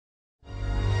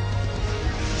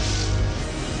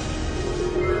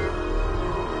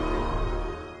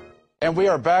And we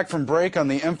are back from break on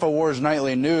the Infowars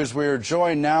Nightly News. We are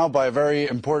joined now by a very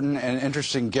important and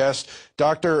interesting guest,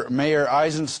 Dr. Mayer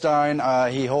Eisenstein.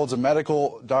 He holds a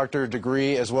medical doctor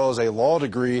degree as well as a law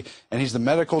degree, and he's the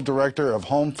medical director of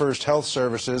Homefirst Health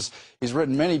Services. He's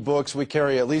written many books. We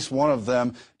carry at least one of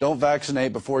them, Don't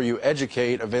Vaccinate Before You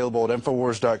Educate, available at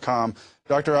Infowars.com.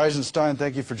 Dr. Eisenstein,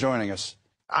 thank you for joining us.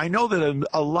 I know that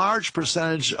a large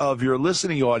percentage of your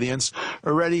listening audience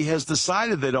already has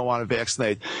decided they don't want to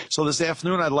vaccinate. So this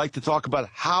afternoon, I'd like to talk about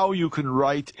how you can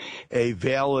write a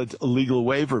valid legal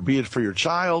waiver, be it for your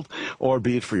child or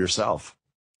be it for yourself.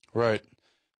 Right.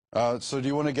 So do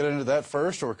you want to get into that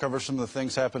first or cover some of the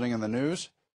things happening in the news?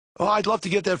 Well, I'd love to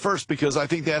get that first because I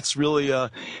think that's really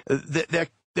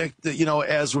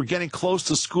as we're getting close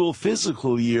to school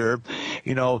physical year,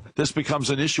 this becomes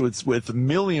an issue with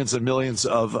millions and millions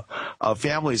of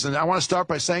families. And I want to start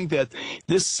by saying that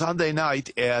this Sunday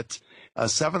night at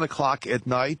 7 o'clock at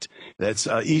night, that's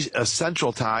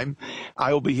Central Time,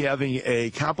 I will be having a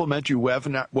complimentary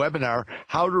webinar,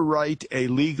 how to write a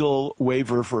legal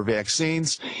waiver for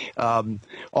vaccines.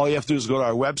 All you have to do is go to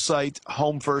our website,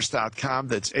 homefirst.com.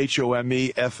 That's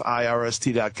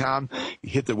HOMEFIRST.com. You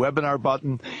hit the webinar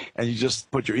button, and you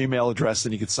just put your email address,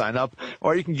 and you can sign up.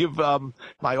 Or you can give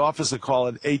my office a call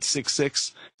at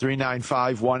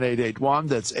 866-395-1881.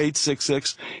 That's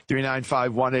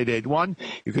 866-395-1881.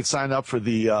 You can sign up for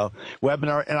the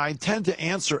webinar, and I intend to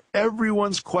answer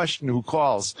everyone's question who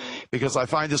calls because I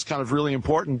find this kind of really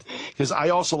important because I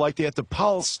also like to get the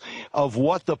pulse of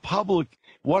what the public,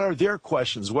 what are their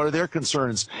questions, what are their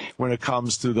concerns when it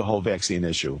comes to the whole vaccine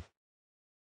issue.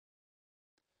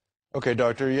 Okay,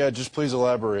 Doctor. Yeah, just please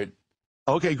elaborate.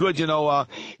 Okay, good.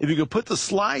 If you could put the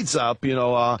slides up,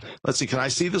 let's see, can I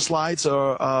see the slides that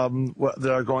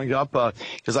are going up?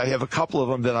 Because I have a couple of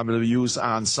them that I'm going to use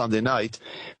on Sunday night.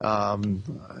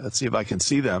 Let's see if I can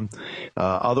see them.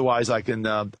 Otherwise, I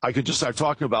could just start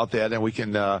talking about that, and we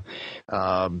can.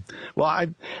 I've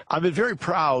been very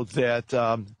proud that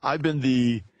I've been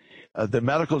the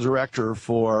medical director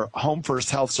for Homefirst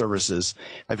Health Services.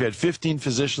 I've had 15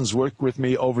 physicians work with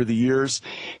me over the years,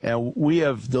 and we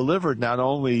have delivered not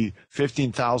only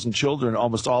 15,000 children,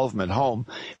 almost all of them at home,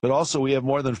 but also we have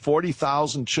more than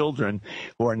 40,000 children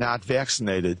who are not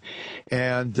vaccinated.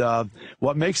 And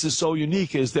what makes this so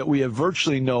unique is that we have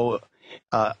virtually no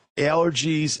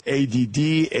allergies,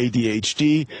 ADD,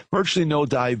 ADHD, virtually no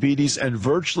diabetes, and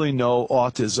virtually no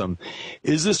autism.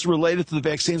 Is this related to the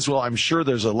vaccines? Well, I'm sure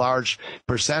there's a large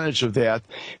percentage of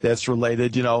that's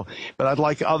related, but I'd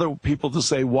like other people to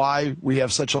say why we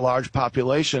have such a large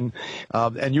population.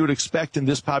 And you would expect in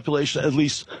this population at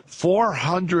least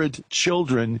 400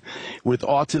 children with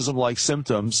autism-like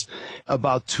symptoms,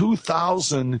 about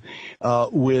 2,000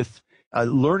 with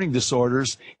learning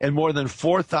disorders, and more than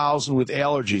 4,000 with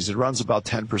allergies. It runs about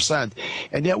 10%.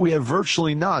 And yet we have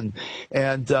virtually none.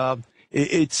 And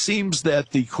it seems that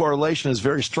the correlation is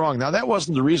very strong. Now, that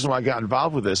wasn't the reason why I got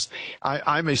involved with this.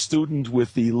 I'm a student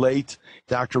with the late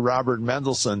Dr. Robert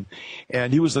Mendelsohn,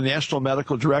 and he was the National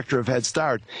Medical Director of Head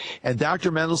Start. And Dr.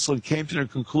 Mendelsohn came to the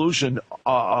conclusion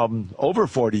over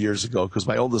 40 years ago, because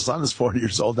my oldest son is 40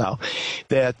 years old now,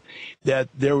 that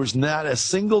there was not a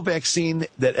single vaccine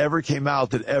that ever came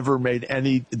out that ever made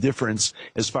any difference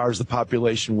as far as the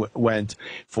population went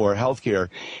for healthcare.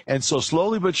 And so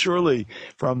slowly but surely,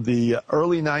 from the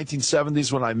early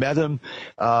 1970s when I met him,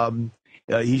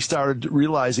 he started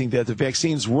realizing that the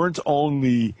vaccines weren't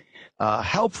only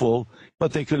helpful,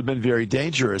 but they could have been very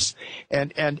dangerous.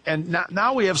 And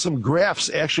now we have some graphs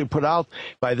actually put out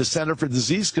by the Center for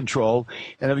Disease Control.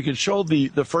 And if we can show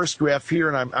the first graph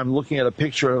here, and I'm looking at a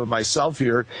picture of myself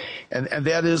here, and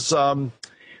that is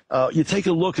you take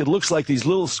a look, it looks like these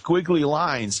little squiggly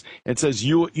lines. It says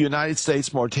United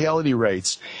States mortality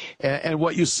rates. And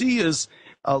what you see is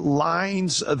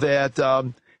lines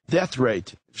that death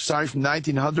rate, starting from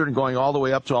 1900 and going all the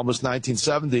way up to almost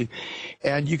 1970.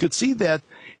 And you could see that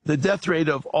the death rate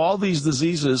of all these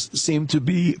diseases seemed to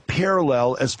be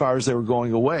parallel as far as they were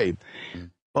going away.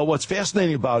 But what's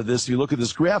fascinating about this, if you look at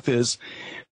this graph, is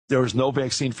there was no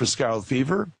vaccine for scarlet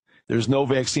fever. There's no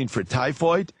vaccine for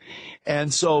typhoid.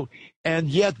 And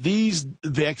yet these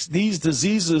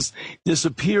diseases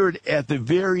disappeared at the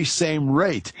very same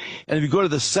rate. And if you go to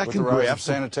the second graph,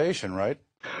 sanitation, right?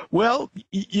 Well,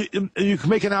 you can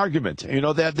make an argument.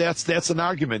 That's an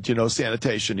argument.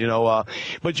 Sanitation.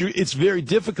 But it's very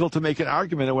difficult to make an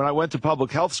argument. And when I went to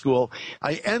public health school,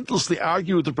 I endlessly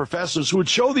argued with the professors who would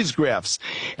show these graphs,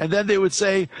 and then they would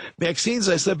say vaccines.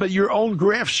 I said, but your own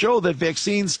graphs show that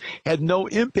vaccines had no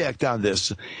impact on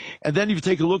this. And then if you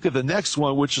take a look at the next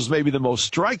one, which is maybe the most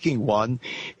striking one,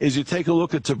 is you take a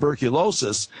look at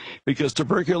tuberculosis, because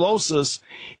tuberculosis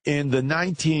in the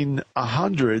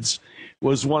 1900s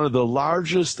was one of the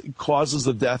largest causes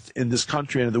of death in this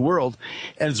country and in the world,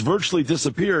 and it's virtually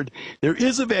disappeared. There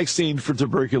is a vaccine for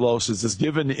tuberculosis. It's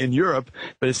given in Europe,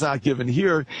 but it's not given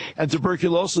here, and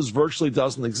tuberculosis virtually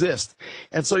doesn't exist.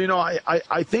 And so,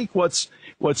 I think what's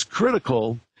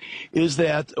critical is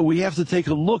that we have to take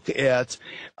a look at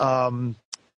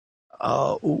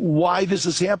why this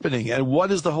is happening and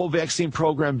what has the whole vaccine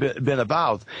program been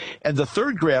about. And the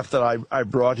third graph that I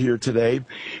brought here today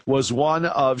was one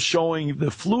of showing the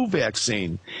flu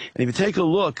vaccine. And if you take a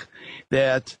look,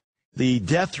 that the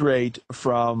death rate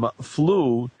from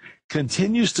flu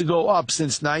continues to go up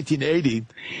since 1980,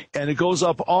 and it goes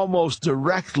up almost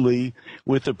directly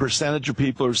with the percentage of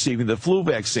people receiving the flu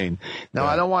vaccine. Now,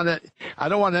 I don't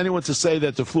want anyone to say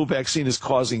that the flu vaccine is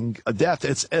causing a death.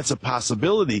 It's a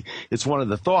possibility. It's one of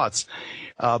the thoughts,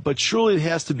 but surely it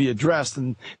has to be addressed.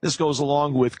 And this goes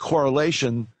along with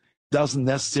correlation. Doesn't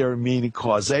necessarily mean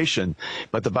causation,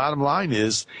 but the bottom line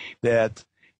is that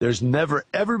there's never,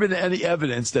 ever been any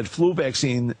evidence that flu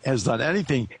vaccine has done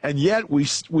anything, and yet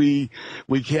we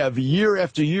have year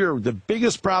after year. The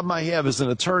biggest problem I have as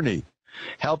an attorney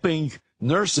helping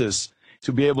nurses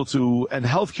to be able to, and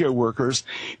healthcare workers,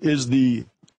 is the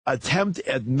attempt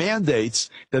at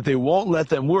mandates that they won't let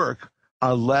them work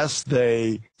unless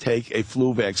they take a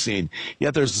flu vaccine.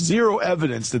 Yet there's zero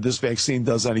evidence that this vaccine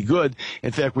does any good.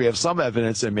 In fact, we have some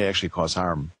evidence it may actually cause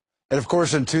harm. And of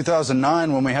course, in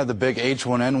 2009, when we had the big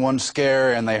H1N1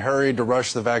 scare and they hurried to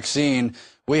rush the vaccine,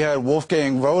 we had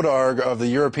Wolfgang Wodarg of the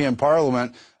European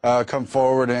Parliament come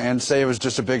forward and say it was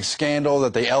just a big scandal,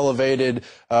 that they elevated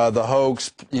the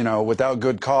hoax, without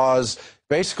good cause,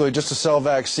 basically just to sell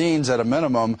vaccines at a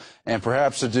minimum and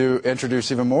perhaps to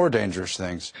introduce even more dangerous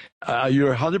things.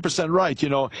 You're 100% right,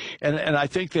 and I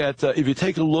think that if you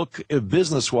take a look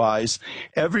business-wise,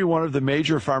 every one of the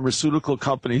major pharmaceutical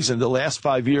companies in the last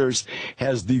 5 years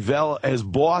has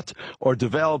bought or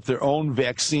developed their own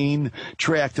vaccine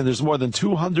tract, and there's more than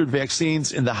 200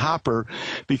 vaccines in the hopper,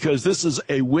 because this is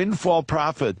a windfall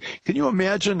profit. Can you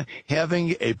imagine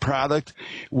having a product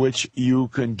which you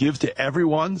can give to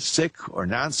everyone, sick or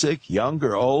non-sick, young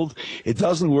or old? It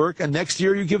doesn't work, and next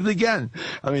year you give it again.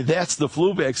 I mean, that's the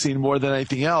flu vaccine more than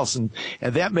anything else, and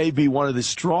that may be one of the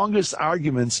strongest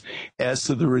arguments as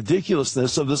to the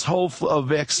ridiculousness of this whole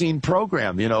vaccine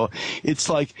program. It's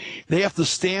like they have to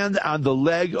stand on the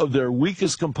leg of their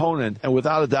weakest component, and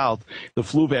without a doubt, the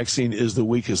flu vaccine is the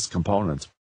weakest component.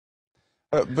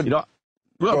 Go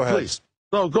ahead. Please.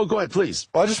 No, go ahead, please.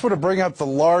 Well, I just want to bring up the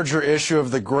larger issue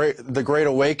of the great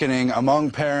awakening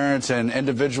among parents and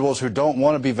individuals who don't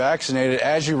want to be vaccinated,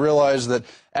 as you realize that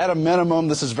at a minimum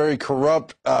this is very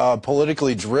corrupt,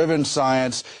 politically driven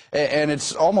science, and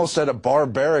it's almost at a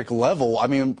barbaric level. I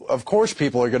mean, of course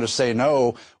people are going to say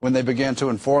no when they begin to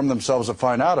inform themselves and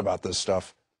find out about this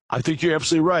stuff. I think you're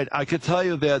absolutely right. I could tell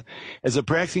you that as a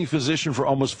practicing physician for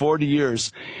almost 40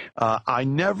 years, I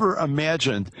never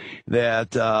imagined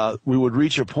that we would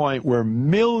reach a point where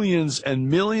millions and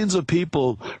millions of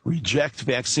people reject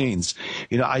vaccines.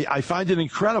 I find it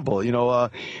incredible.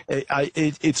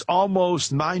 It's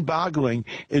almost mind-boggling.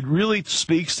 It really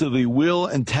speaks to the will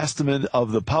and testament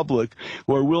of the public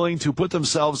who are willing to put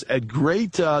themselves at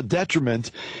great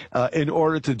detriment in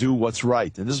order to do what's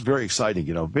right. And this is very exciting,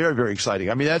 very, very exciting.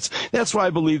 I mean, that's why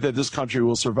I believe that this country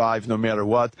will survive no matter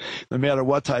what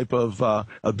type of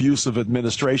abusive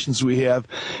administrations we have,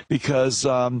 because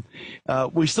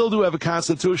we still do have a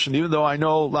constitution, even though I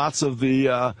know lots of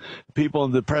the people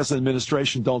in the present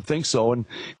administration don't think so, and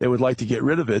they would like to get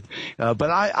rid of it.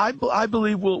 But I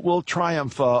believe we'll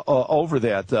triumph over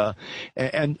that.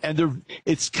 And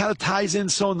it kind of ties in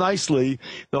so nicely,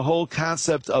 the whole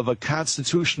concept of a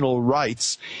constitutional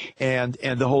rights and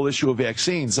the whole issue of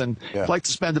vaccines. And I'd like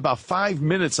to spend about 5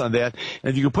 minutes on that. And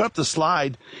if you can put up the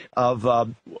slide of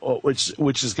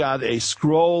which has got a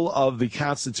scroll of the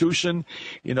Constitution,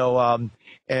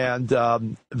 and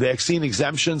vaccine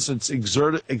exemptions. It's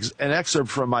an excerpt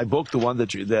from my book, the one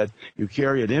that you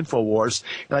carry at Infowars.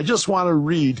 And I just want to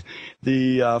read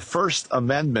the First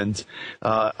Amendment,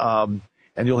 and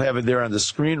and you'll have it there on the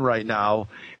screen right now.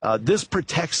 This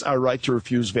protects our right to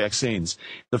refuse vaccines.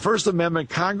 The First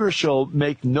Amendment, Congress shall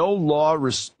make no law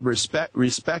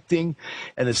respecting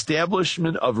an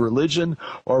establishment of religion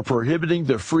or prohibiting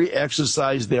the free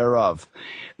exercise thereof.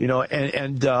 You know,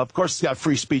 and of course it's got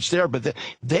free speech there, but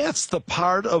that's the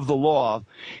part of the law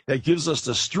that gives us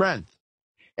the strength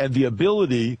and the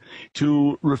ability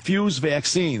to refuse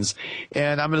vaccines.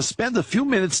 And I'm going to spend a few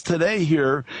minutes today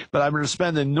here, but I'm going to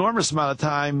spend an enormous amount of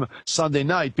time Sunday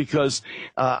night because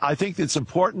I think it's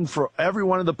important for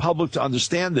everyone in the public to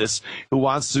understand this who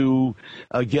wants to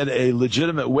get a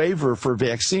legitimate waiver for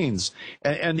vaccines.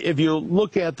 And if you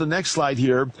look at the next slide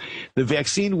here, the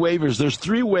vaccine waivers, there's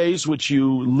 3 ways which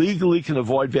you legally can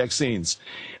avoid vaccines.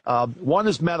 One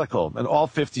is medical, and all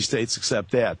 50 states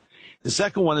accept that. The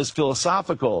second one is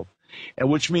philosophical, and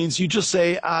which means you just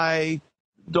say, I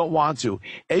don't want to.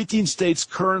 18 states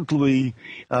currently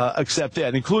accept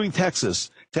that, including Texas.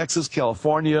 Texas,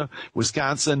 California,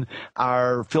 Wisconsin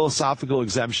are philosophical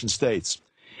exemption states.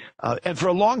 And for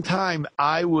a long time,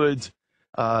 I would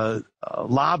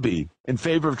lobby in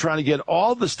favor of trying to get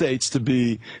all the states to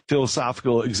be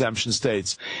philosophical exemption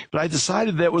states. But I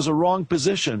decided that was a wrong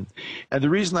position. And the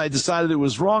reason I decided it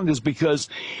was wrong is because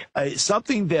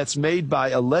something that's made by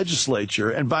a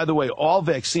legislature, and by the way, all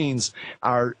vaccines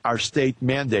are state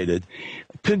mandated,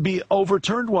 can be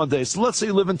overturned one day. So let's say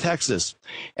you live in Texas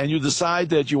and you decide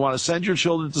that you want to send your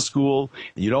children to school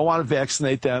and you don't want to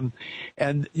vaccinate them,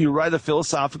 and you write a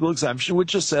philosophical exemption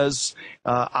which just says,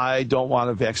 I don't want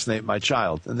to vaccinate my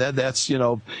child. And that's, you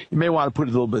know, you may want to put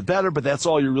it a little bit better, but that's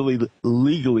all you really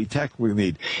legally, technically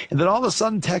need. And then all of a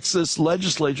sudden, Texas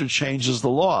legislature changes the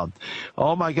law.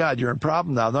 Oh my God, you're in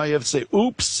problem now. Now you have to say,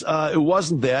 oops, it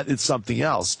wasn't that, it's something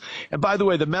else. And by the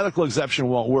way, the medical exemption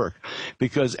won't work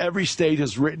because every state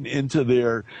has written into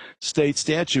their state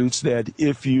statutes that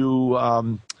if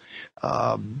you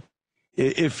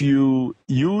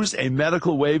use a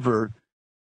medical waiver,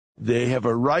 they have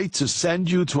a right to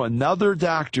send you to another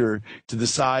doctor to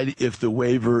decide if the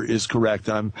waiver is correct.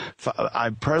 I'm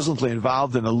presently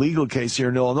involved in a legal case here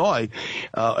in Illinois,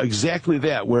 exactly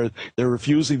that, where they're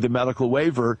refusing the medical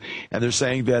waiver and they're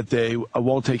saying that they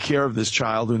won't take care of this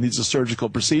child who needs a surgical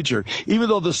procedure, even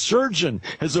though the surgeon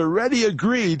has already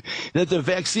agreed that the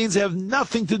vaccines have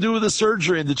nothing to do with the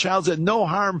surgery and the child's at no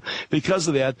harm because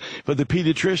of that. But the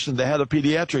pediatrician, the head of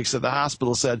pediatrics at the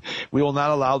hospital, said, we will not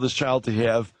allow this child to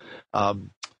have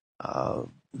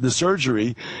the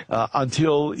surgery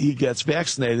until he gets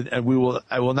vaccinated, and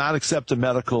I will not accept a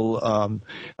medical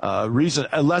reason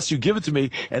unless you give it to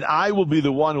me, and I will be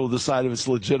the one who will decide if it's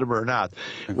legitimate or not.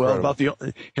 Incredible. Well, about the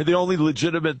only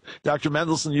legitimate, Dr.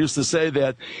 Mendelsohn used to say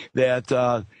that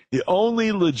the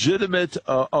only legitimate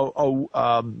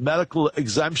medical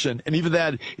exemption, and even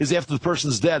that is after the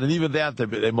person's dead, and even that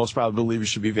they most probably believe you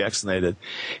should be vaccinated.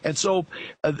 And so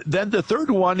then the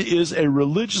third one is a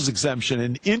religious exemption.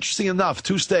 And interesting enough,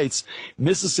 2 states,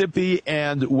 Mississippi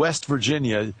and West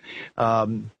Virginia,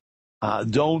 don't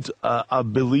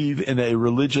believe in a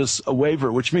religious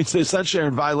waiver, which means they essentially are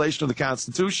in violation of the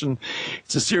Constitution.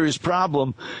 It's a serious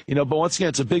problem, you know, but once again,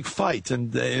 it's a big fight.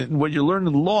 And what you learn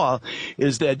in law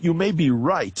is that you may be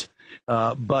right,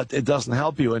 but it doesn't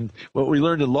help you. And what we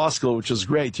learned in law school, which is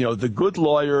great, you know, the good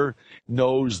lawyer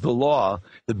knows the law,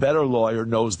 the better lawyer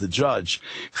knows the judge.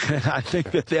 And I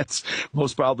think that that's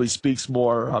most probably speaks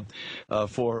more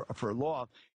for law.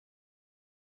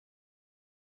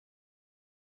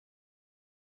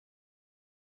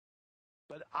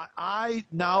 But I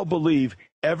now believe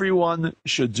everyone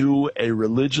should do a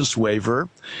religious waiver,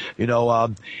 you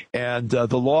know, and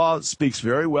the law speaks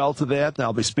very well to that. And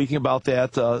I'll be speaking about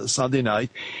that Sunday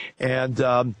night, and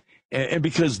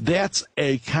because that's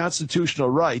a constitutional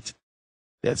right,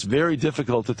 that's very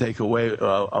difficult to take away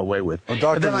with. Well,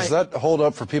 Doctor, does that hold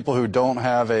up for people who don't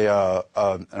have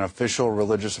an official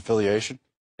religious affiliation?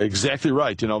 Exactly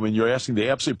right. You know, I mean, you're asking the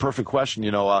absolutely perfect question,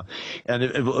 you know,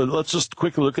 and let's just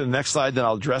quickly look at the next slide, then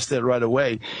I'll address that right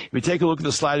away. If you take a look at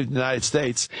the slide of the United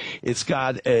States, it's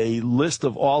got a list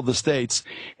of all the states,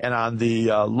 and on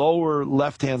the lower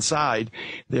left-hand side,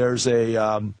 there's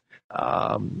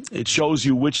it shows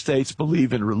you which states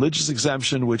believe in religious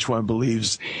exemption, which one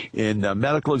believes in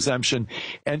medical exemption,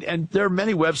 and there are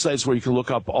many websites where you can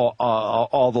look up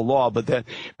all the law, but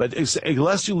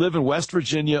unless you live in West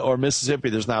Virginia or Mississippi,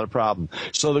 there's not a problem.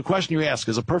 So the question you ask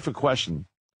is a perfect question.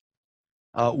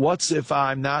 What's if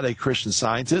I'm not a Christian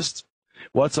Scientist?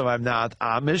 What's if I'm not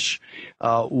Amish?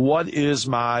 What is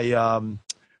my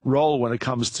role when it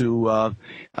comes to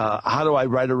how do I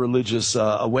write a religious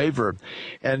waiver.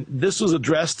 And this was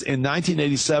addressed in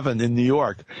 1987 in New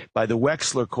York by the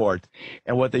Wexler Court.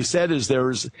 And what they said is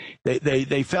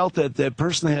they felt that the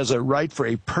person has a right for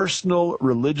a personal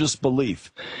religious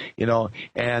belief,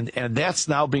 and that's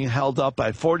now being held up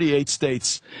by 48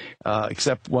 states,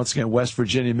 except once again West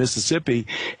Virginia and Mississippi,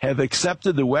 have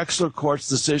accepted the Wexler Court's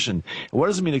decision. And what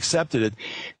does it mean accepted it?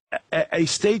 A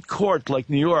state court like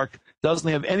New York doesn't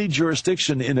have any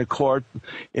jurisdiction in a court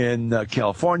in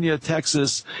California,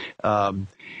 Texas,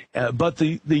 but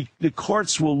the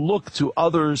courts will look to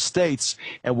other states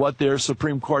and what their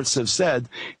Supreme Courts have said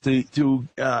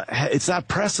it's not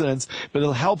precedence, but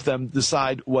it'll help them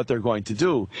decide what they're going to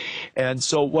do. And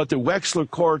so what the Wexler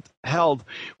Court held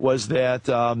was that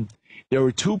there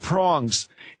were two prongs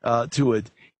to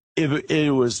it.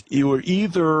 You were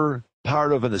either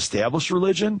part of an established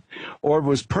religion or it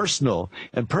was personal,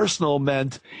 and personal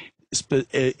meant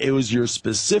it was your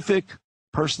specific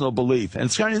personal belief. And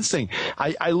it's kind of interesting.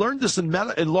 I learned this in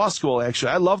law school,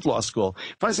 actually. I loved law school.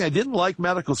 Funny thing, I didn't like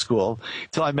medical school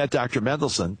until I met Dr.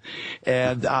 Mendelsohn.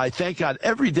 And I thank God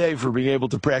every day for being able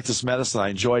to practice medicine. I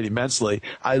enjoyed it immensely.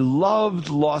 I loved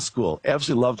law school,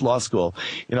 absolutely loved law school,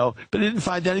 but I didn't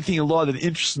find anything in law that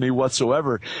interested me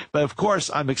whatsoever. But of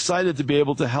course, I'm excited to be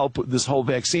able to help with this whole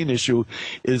vaccine issue.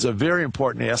 Is a very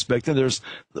important aspect. And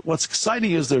what's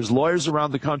exciting is there's lawyers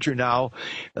around the country now.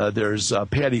 There's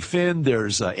Patty Finn,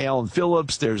 there's Alan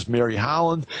Phillips, there's Mary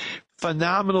Holland,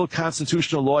 phenomenal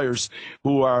constitutional lawyers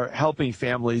who are helping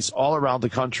families all around the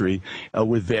country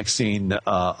with vaccine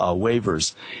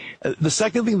waivers. The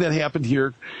second thing that happened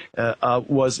here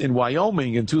was in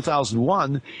Wyoming in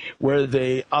 2001, where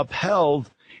they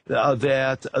upheld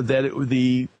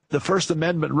the First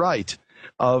Amendment right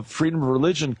of freedom of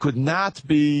religion could not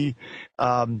be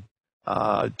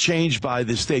changed by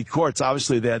the state courts.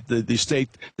 Obviously, that the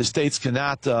states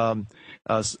cannot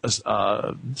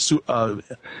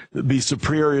be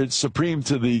supreme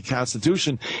to the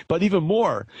Constitution. But even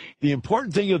more, the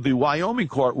important thing of the Wyoming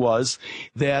court was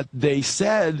that they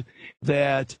said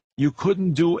that you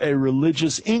couldn't do a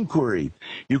religious inquiry.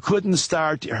 You couldn't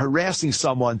start harassing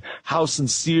someone how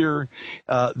sincere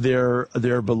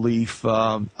their belief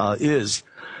is.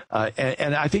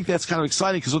 And I think that's kind of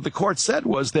exciting, because what the court said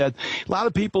was that a lot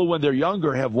of people, when they're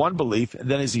younger, have one belief,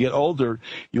 and then as you get older,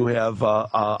 you have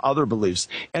other beliefs.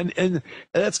 And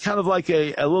that's kind of like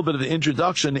a little bit of an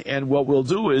introduction. And what we'll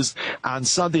do is on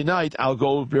Sunday night, I'll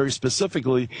go very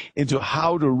specifically into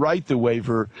how to write the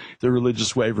waiver, the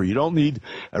religious waiver. You don't need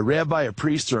a rabbi, a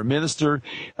priest, or a minister.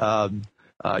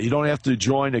 You don't have to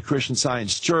join a Christian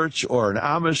Science church or an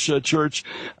Amish church.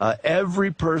 Every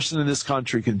person in this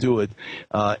country can do it,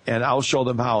 and I'll show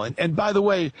them how. And by the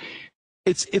way,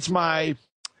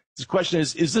 the question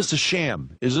is this a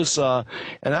sham? Is this and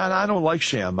I don't like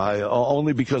sham.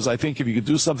 Only because I think if you could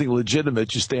do something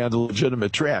legitimate, you stay on the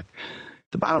legitimate track.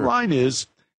 The bottom line is,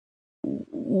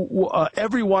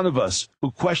 every one of us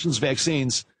who questions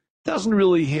vaccines doesn't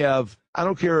really have, I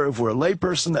don't care if we're a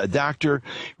layperson, a doctor,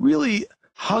 really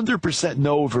 100%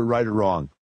 know if we're right or wrong.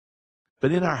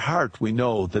 But in our heart, we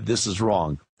know that this is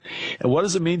wrong. And what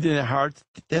does it mean in our heart?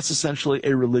 That's essentially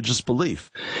a religious belief.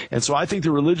 And so I think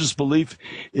the religious belief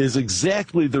is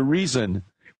exactly the reason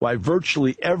why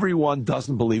virtually everyone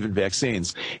doesn't believe in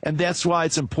vaccines. And that's why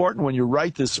it's important when you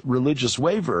write this religious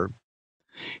waiver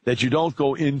that you don't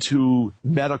go into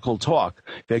medical talk.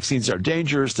 Vaccines are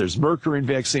dangerous. There's mercury in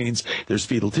vaccines. There's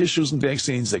fetal tissues in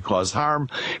vaccines that cause harm,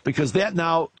 because that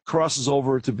now crosses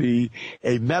over to be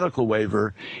a medical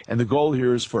waiver. And the goal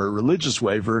here is for a religious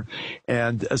waiver.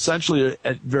 And essentially,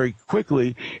 very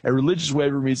quickly, a religious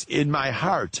waiver means in my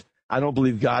heart, I don't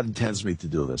believe God intends me to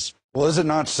do this. Well, is it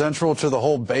not central to the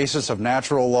whole basis of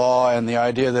natural law and the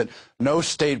idea that no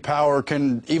state power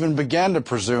can even begin to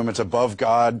presume it's above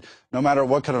God, no matter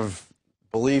what kind of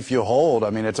belief you hold? I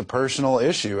mean, it's a personal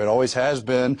issue. It always has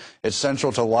been. It's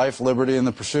central to life, liberty, and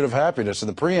the pursuit of happiness in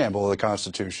the preamble of the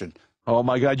Constitution. Oh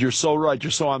my God, you're so right. You're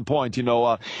so on point.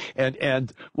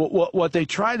 And what they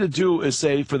try to do is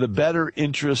say for the better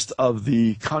interest of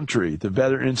the country, the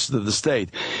better interest of the state.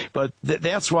 But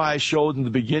that's why I showed in the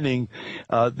beginning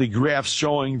the graphs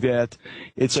showing that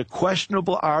it's a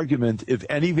questionable argument if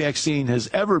any vaccine has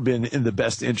ever been in the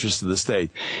best interest of the state.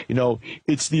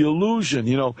 It's the illusion.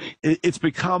 It's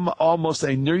become almost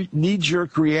a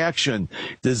knee-jerk reaction.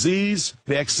 Disease,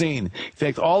 vaccine. In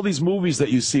fact, all these movies that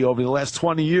you see over the last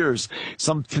 20 years,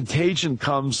 some contagion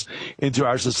comes into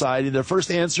our society. Their first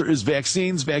answer is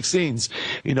vaccines, vaccines.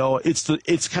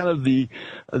 It's kind of the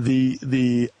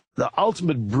the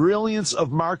ultimate brilliance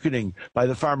of marketing by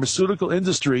the pharmaceutical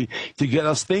industry to get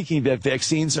us thinking that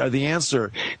vaccines are the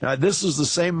answer. Now, this is the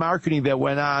same marketing that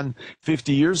went on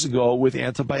 50 years ago with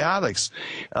antibiotics.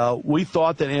 We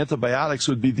thought that antibiotics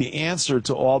would be the answer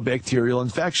to all bacterial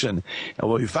infection. And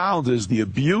what we found is the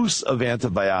abuse of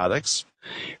antibiotics,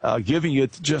 giving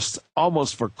it just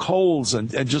almost for colds and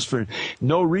just for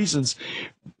no reasons,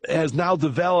 has now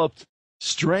developed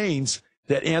strains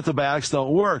that antibiotics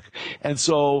don't work. And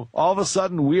so all of a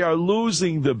sudden we are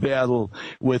losing the battle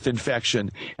with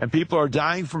infection, and people are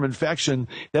dying from infection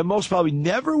that most probably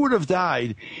never would have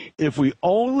died if we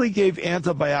only gave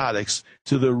antibiotics,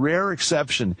 to the rare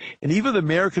exception. And even the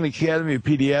American Academy of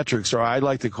Pediatrics, or I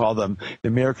like to call them the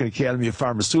American Academy of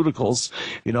Pharmaceuticals,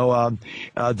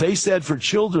 they said for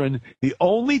children, the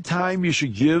only time you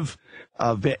should give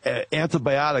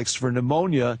antibiotics for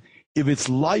pneumonia if it's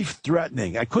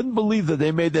life-threatening. I couldn't believe that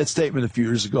they made that statement a few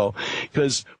years ago,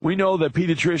 because we know that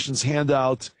pediatricians hand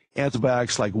out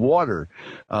antibiotics like water,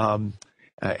 and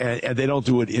they don't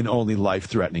do it in only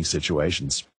life-threatening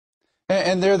situations.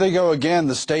 And there they go again,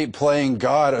 the state playing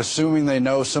God, assuming they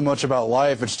know so much about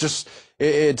life. It's just,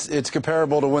 it's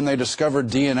comparable to when they discovered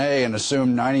DNA and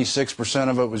assumed 96%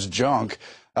 of it was junk.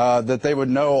 That they would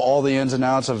know all the ins and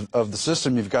outs of the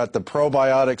system. You've got the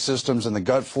probiotic systems and the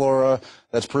gut flora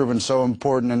that's proven so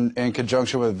important in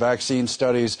conjunction with vaccine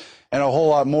studies and a whole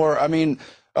lot more. I mean,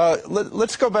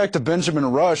 let's go back to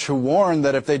Benjamin Rush, who warned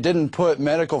that if they didn't put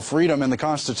medical freedom in the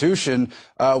Constitution,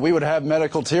 we would have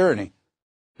medical tyranny.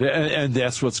 And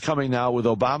that's what's coming now with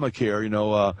Obamacare,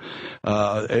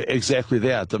 exactly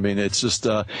that. I mean, it's just,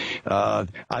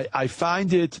 I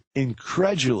find it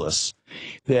incredulous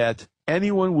that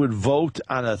anyone would vote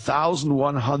on a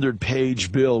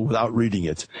 1,100-page bill without reading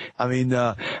it. I mean,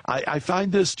 I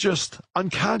find this just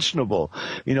unconscionable.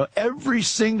 Every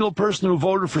single person who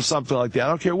voted for something like that, I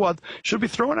don't care what, should be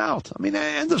thrown out. I mean,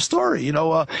 end of story.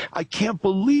 I can't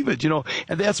believe it. And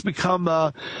that's become,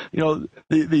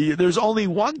 there's only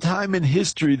one time in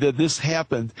history that this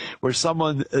happened where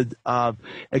someone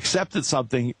accepted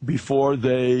something before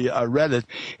they read it,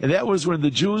 and that was when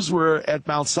the Jews were at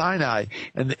Mount Sinai,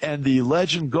 and the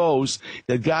legend goes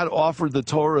that God offered the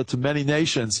Torah to many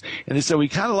nations, and they said, we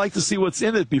kind of like to see what's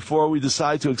in it before we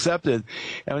decide to accept it.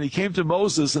 And when he came to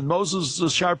Moses, and Moses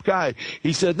was a sharp guy,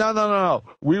 he said, no,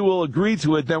 we will agree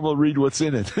to it, then we'll read what's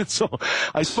in it. So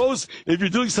I suppose if you're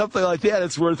doing something like that,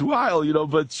 it's worthwhile,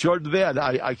 but short of that,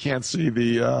 I can't see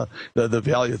the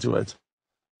value to it.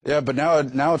 Yeah, but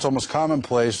now it's almost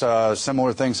commonplace.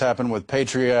 Similar things happen with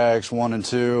Patriot Acts 1 and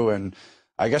 2, and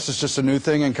I guess it's just a new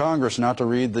thing in Congress not to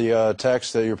read the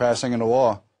text that you're passing into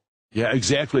law. Yeah,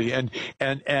 exactly. And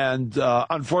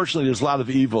unfortunately, there's a lot of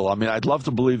evil. I mean, I'd love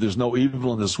to believe there's no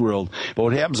evil in this world, but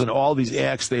what happens in all these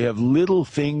acts, they have little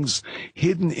things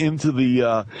hidden into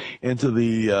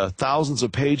the thousands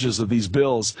of pages of these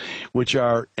bills, which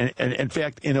are, and in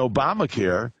fact, in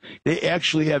Obamacare, they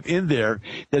actually have in there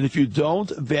that if you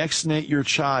don't vaccinate your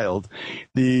child,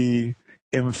 the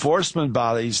enforcement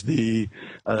bodies, the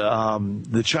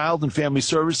Child and Family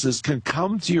Services can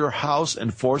come to your house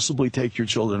and forcibly take your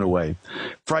children away.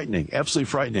 Frightening, absolutely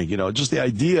frightening. Just the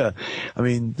idea. I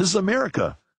mean, this is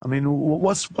America. I mean,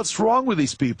 what's wrong with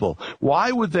these people?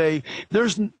 Why would they?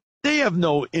 They have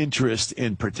no interest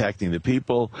in protecting the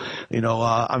people.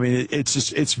 I mean,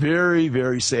 it's very,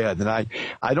 very sad. And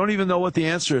I don't even know what the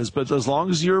answer is, but as long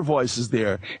as your voice is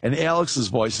there and Alex's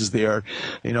voice is there,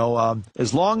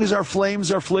 as long as our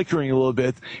flames are flickering a little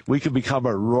bit, we can become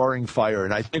a roaring fire.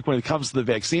 And I think when it comes to the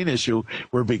vaccine issue,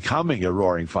 we're becoming a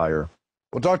roaring fire.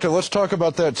 Well, Doctor, let's talk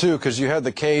about that, too, because you had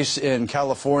the case in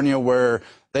California where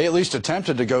they at least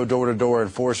attempted to go door-to-door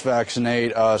and force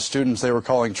vaccinate students they were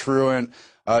calling truant.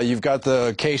 You've got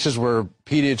the cases where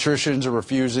pediatricians are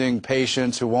refusing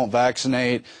patients who won't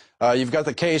vaccinate. You've got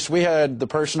the case, we had the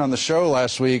person on the show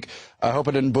last week, I hope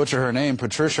I didn't butcher her name,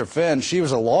 Patricia Finn. She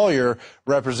was a lawyer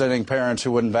representing parents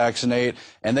who wouldn't vaccinate,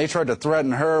 and they tried to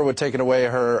threaten her with taking away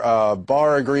her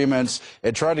bar agreements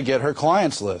and tried to get her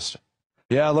clients list.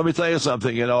 Yeah, let me tell you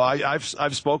something.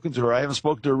 I've spoken to her. I haven't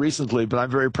spoken to her recently, but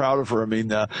I'm very proud of her. I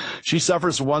mean, she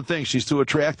suffers from one thing: she's too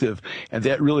attractive, and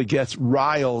that really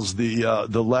riles the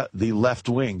left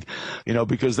wing,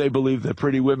 because they believe that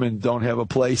pretty women don't have a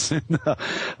place in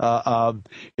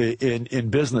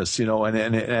business,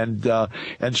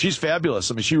 and she's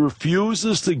fabulous. I mean, she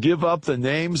refuses to give up the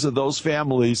names of those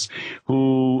families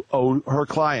who owe her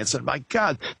clients, and my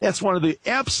God, that's one of the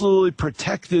absolutely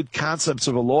protected concepts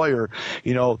of a lawyer.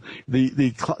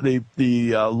 The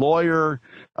lawyer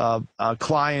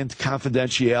client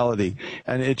confidentiality,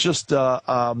 and it just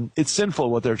it's sinful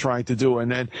what they're trying to do.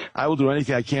 And I will do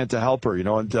anything I can to help her,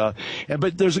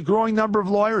 but there's a growing number of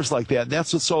lawyers like that, and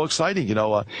that's what's so exciting,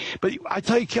 But I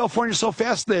tell you, California is so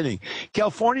fascinating.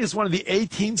 California is one of the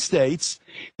 18 states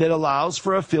that allows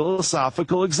for a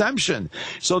philosophical exemption.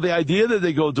 So the idea that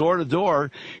they go door to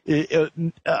door, if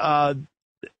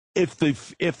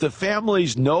the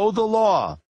families know the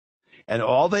law, and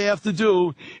all they have to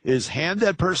do is hand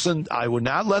that person, I would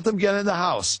not let them get in the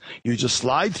house. You just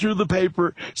slide through the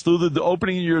paper, through the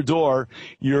opening of your door,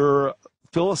 your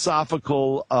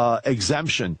philosophical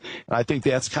exemption. And I think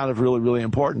that's kind of really, really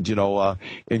important,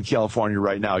 in California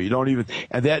right now. You don't even,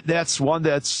 and that's one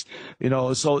that's,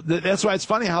 so that's why it's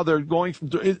funny how they're going from,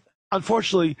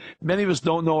 unfortunately, many of us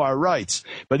don't know our rights,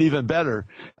 but even better,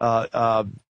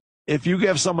 if you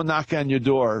have someone knock on your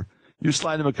door, you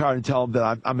slide them a card and tell them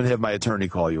that I'm going to have my attorney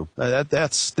call you.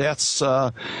 That's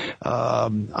I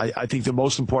think the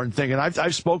most important thing. And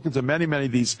I've spoken to many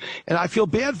of these, and I feel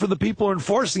bad for the people who are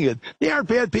enforcing it. They aren't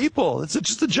bad people. It's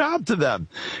just a job to them.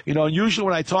 And usually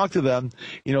when I talk to them,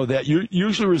 that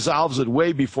usually resolves it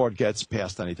way before it gets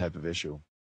past any type of issue.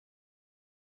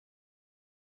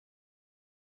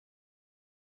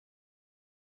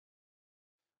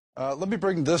 Let me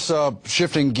bring this up,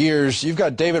 shifting gears. You've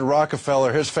got David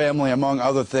Rockefeller, his family, among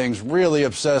other things, really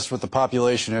obsessed with the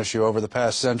population issue over the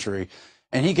past century.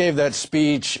 And he gave that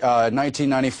speech in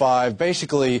 1995,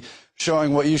 basically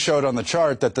showing what you showed on the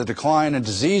chart, that the decline in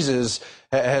diseases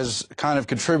has kind of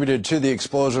contributed to the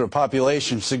explosion of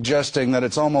population, suggesting that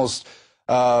it's almost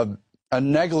a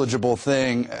negligible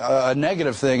thing, a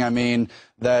negative thing,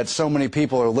 that so many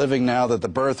people are living now that the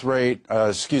birth rate,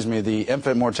 the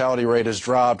infant mortality rate has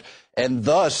dropped, and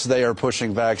thus they are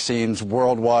pushing vaccines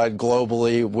worldwide,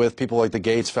 globally, with people like the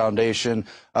Gates Foundation.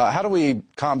 How do we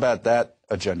combat that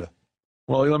agenda?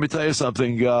 Well, let me tell you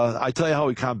something. I tell you how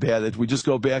we combat it. We just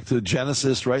go back to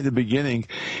Genesis right in the beginning,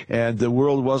 and the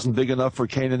world wasn't big enough for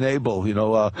Cain and Abel.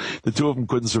 The two of them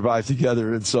couldn't survive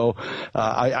together, and so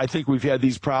I think we've had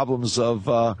these problems of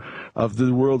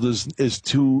the world is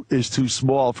too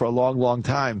small for a long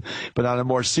time. But on a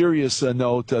more serious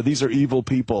note, these are evil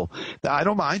people. I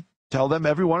don't mind. Tell them,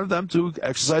 every one of them, to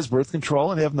exercise birth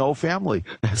control and have no family.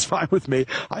 That's fine with me.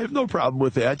 I have no problem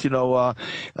with that.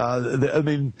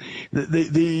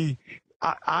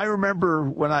 I remember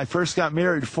when I first got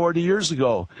married 40 years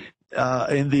ago.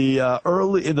 In the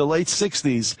late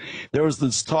 60s, there was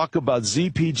this talk about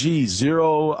ZPG,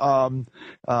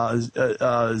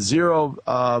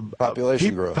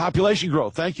 population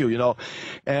growth. Thank you.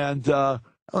 And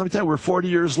let me tell you, we're 40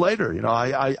 years later.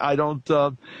 I don't.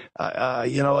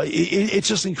 It's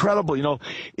just incredible.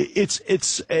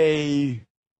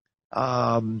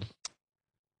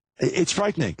 It's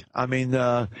frightening.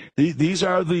 These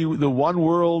are the One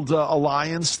World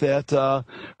Alliance that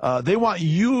they want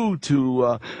you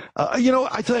to.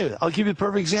 I tell you, I'll give you a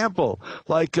perfect example.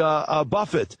 Like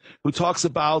Buffett, who talks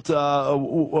about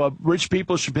rich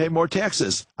people should pay more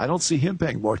taxes. I don't see him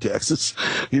paying more taxes.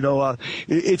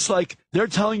 It's like they're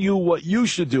telling you what you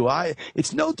should do.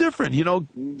 It's no different. Get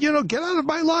out of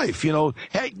my life.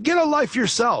 Hey, get a life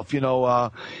yourself. And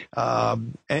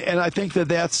I think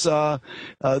that's.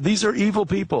 These are evil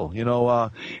people, and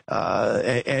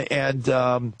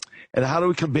how do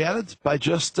we combat it? By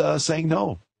just saying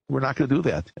no. We're not going to do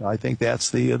that. I think that's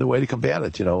the way to combat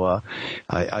it.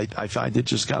 I find it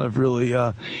just kind of really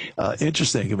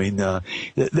interesting.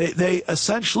 They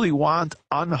essentially want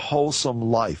unwholesome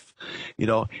life,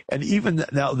 and even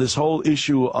now this whole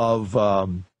issue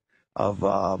of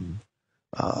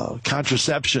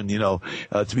contraception, to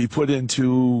be put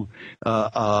into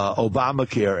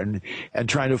Obamacare and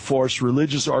trying to force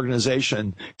religious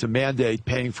organization to mandate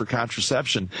paying for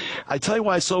contraception. I tell you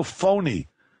why it's so phony.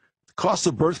 The cost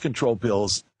of birth control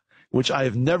pills, which I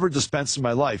have never dispensed in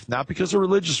my life, not because of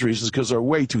religious reasons, because they're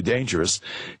way too dangerous,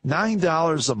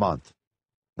 $9 a month.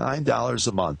 $9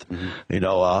 a month.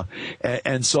 Mm-hmm.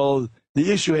 And so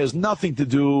the issue has nothing to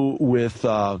do with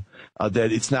that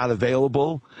it's not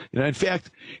available. In fact,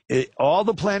 all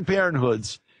the Planned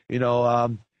Parenthoods,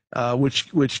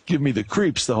 which give me the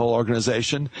creeps, the whole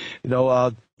organization, you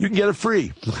can get it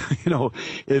free.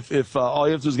 If all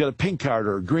you have to do is get a pink card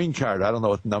or a green card. I don't know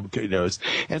what the number is.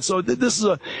 And so this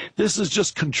is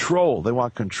just control. They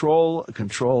want control.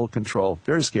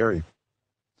 Very scary.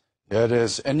 Yeah, it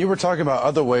is. And you were talking about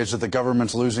other ways that the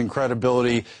government's losing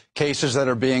credibility, cases that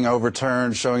are being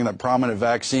overturned, showing that prominent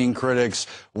vaccine critics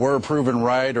were proven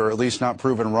right or at least not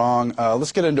proven wrong.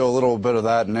 Let's get into a little bit of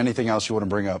that and anything else you want to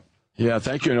bring up. Yeah,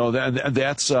 thank you.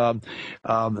 That's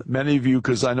many of you,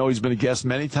 because I know he's been a guest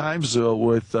many times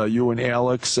with you and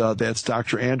Alex. That's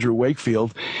Dr. Andrew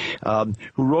Wakefield, who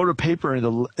wrote a paper in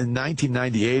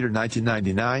 1998 or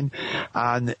 1999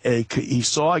 on he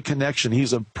saw a connection.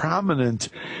 He's a prominent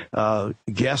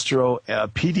pediatric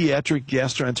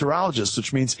gastroenterologist,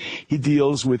 which means he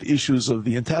deals with issues of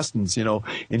the intestines,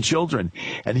 in children.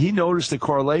 And he noticed a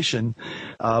correlation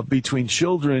between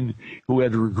children who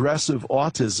had regressive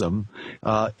autism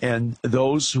and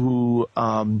those who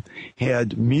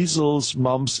had measles,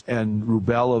 mumps, and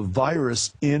rubella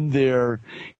virus in their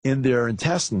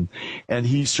intestine. And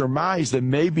he surmised that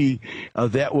maybe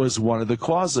that was one of the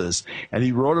causes. And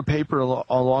he wrote a paper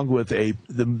along with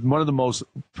one of the most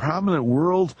prominent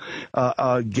world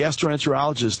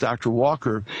gastroenterologists, Dr.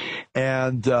 Walker,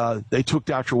 and they took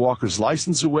Dr. Walker's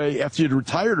license away after he had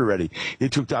retired already. They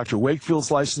took Dr.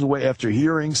 Wakefield's license away after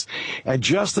hearings. And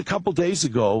just a couple days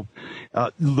ago,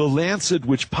 The Lancet,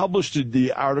 which published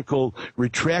the article,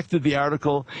 retracted the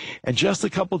article. And just a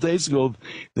couple days ago,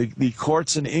 the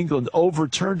courts in England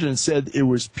overturned it and said it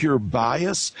was pure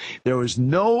bias. There was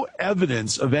no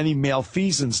evidence of any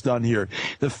malfeasance done here.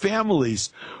 The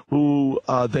families who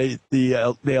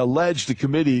they alleged, the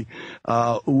committee,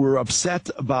 were upset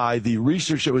by the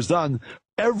research that was done.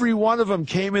 Every one of them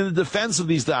came in the defense of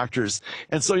these doctors.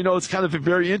 And so, it's kind of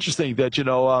very interesting that,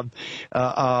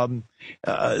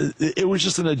 it was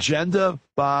just an agenda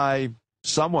by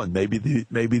someone, maybe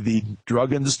the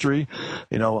drug industry,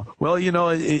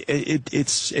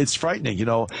 it's frightening,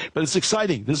 but it's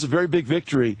exciting. This is a very big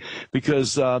victory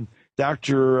because,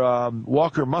 Dr.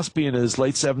 Walker must be in his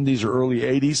late 70s or early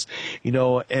 80s,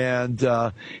 and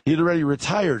he'd already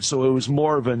retired, so it was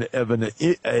more of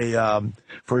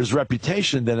for his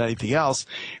reputation than anything else.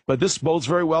 But this bodes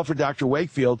very well for Dr.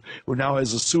 Wakefield, who now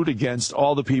has a suit against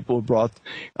all the people who brought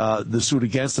the suit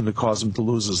against him to cause him to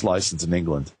lose his license in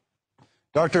England.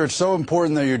 Doctor, it's so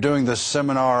important that you're doing this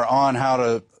seminar on how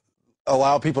to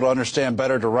allow people to understand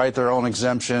better, to write their own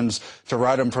exemptions, to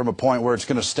write them from a point where it's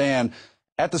going to stand.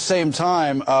 At the same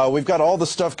time, we've got all the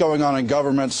stuff going on in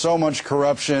government, so much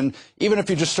corruption. Even if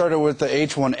you just started with the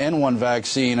H1N1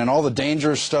 vaccine and all the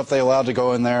dangerous stuff they allowed to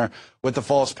go in there with the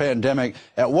false pandemic,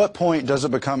 at what point does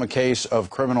it become a case of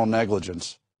criminal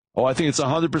negligence? Oh, I think it's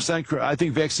 100%. I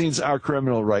think vaccines are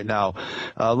criminal right now.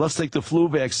 Let's take the flu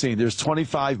vaccine. There's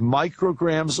 25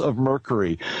 micrograms of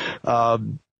mercury.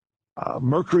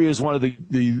 Mercury is one of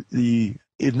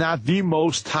if not the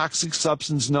most toxic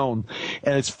substance known.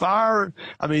 And it's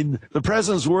the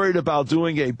president's worried about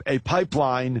doing a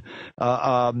pipeline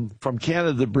from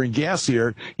Canada to bring gas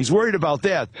here. He's worried about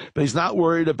that, but he's not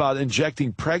worried about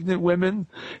injecting pregnant women,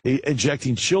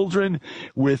 injecting children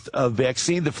with a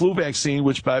vaccine, the flu vaccine,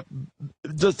 which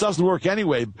just doesn't work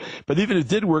anyway. But even if it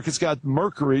did work, it's got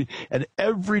mercury, and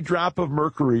every drop of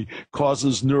mercury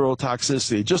causes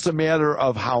neurotoxicity. Just a matter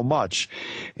of how much,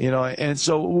 and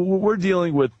so we're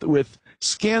dealing with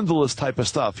scandalous type of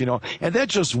stuff, and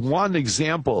that's just one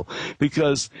example,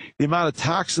 because the amount of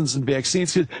toxins in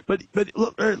vaccines. But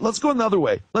look, let's go another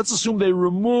way. Let's assume they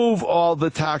remove all the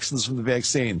toxins from the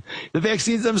vaccine. The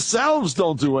vaccines themselves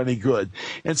don't do any good,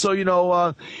 and so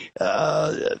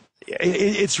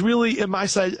it's really, in my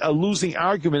side, a losing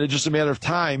argument. It's just a matter of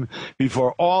time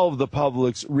before all of the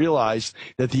publics realize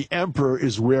that the emperor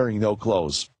is wearing no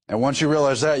clothes. And once you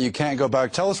realize that, you can't go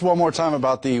back. Tell us one more time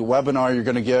about the webinar you're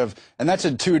going to give, and that's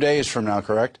in 2 days from now,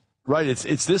 correct? Right.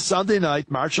 It's this Sunday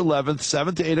night, March 11th,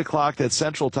 7 to 8 o'clock at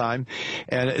Central Time,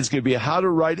 and it's going to be how to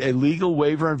write a legal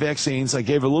waiver on vaccines. I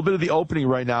gave a little bit of the opening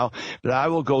right now, but I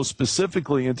will go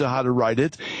specifically into how to write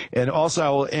it, and also I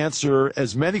will answer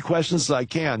as many questions as I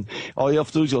can. All you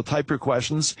have to do is you'll type your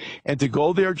questions, and to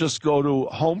go there, just go to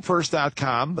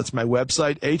homefirst.com. That's my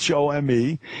website,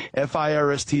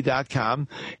 HOMEFIRST.com,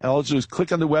 and all you do is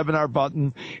click on the webinar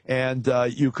button, and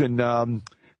you can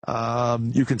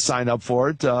sign up for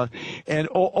it, or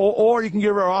you can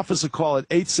give our office a call at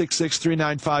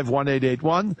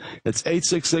 866-395-1881. That's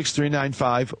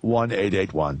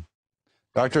 866-395-1881.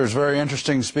 Doctor, it's very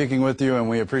interesting speaking with you, and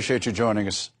we appreciate you joining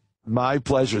us. My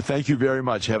pleasure. Thank you very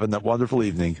much. Have a wonderful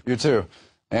evening. You too.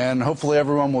 And hopefully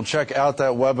everyone will check out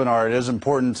that webinar. It is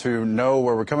important to know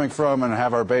where we're coming from and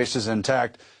have our bases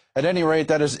intact. At any rate,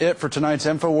 that is it for tonight's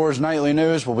Infowars Nightly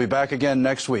News. We'll be back again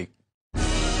next week.